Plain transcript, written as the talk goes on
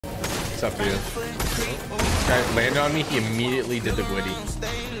mess up, dude. Guy landed on me. He immediately did the gwitty.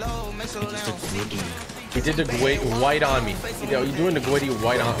 He did the white on me. You know, you're doing the gwitty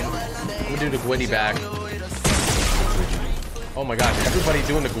white on me. I'm gonna do the gwitty back. Oh my gosh, everybody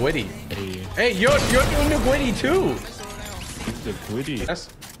doing the gwitty. Hey, you're doing the gwitty too. The gwitty. That's...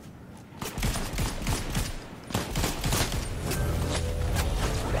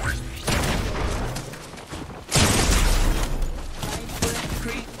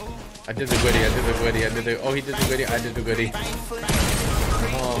 I did the gwitty, I did the gwitty, I did the... Oh, he did the gwitty, I did the gwitty.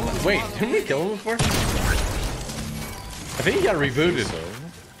 Wait, didn't we kill him before? I think he got rebooted.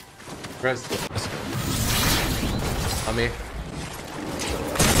 Rest. On me.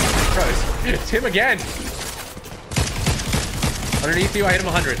 Bro, it's him again. Underneath you, I hit him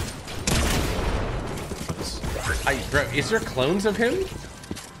 100. Bro, is there clones of him?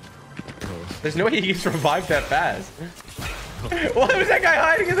 There's no way he gets revived that fast. Why was that guy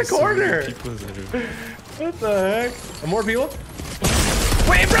hiding in the corner? What the heck? More people?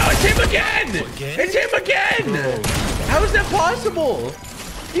 Wait, bro, it's him again! It's him again! How is that possible?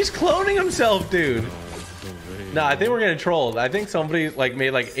 He's cloning himself, dude. Nah, I think we're getting trolled. I think somebody like made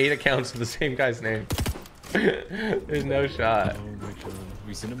like 8 accounts of the same guy's name. There's no shot. Oh my god.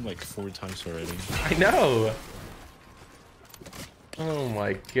 We've seen him like 4 times already. I know. Oh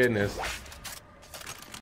my goodness.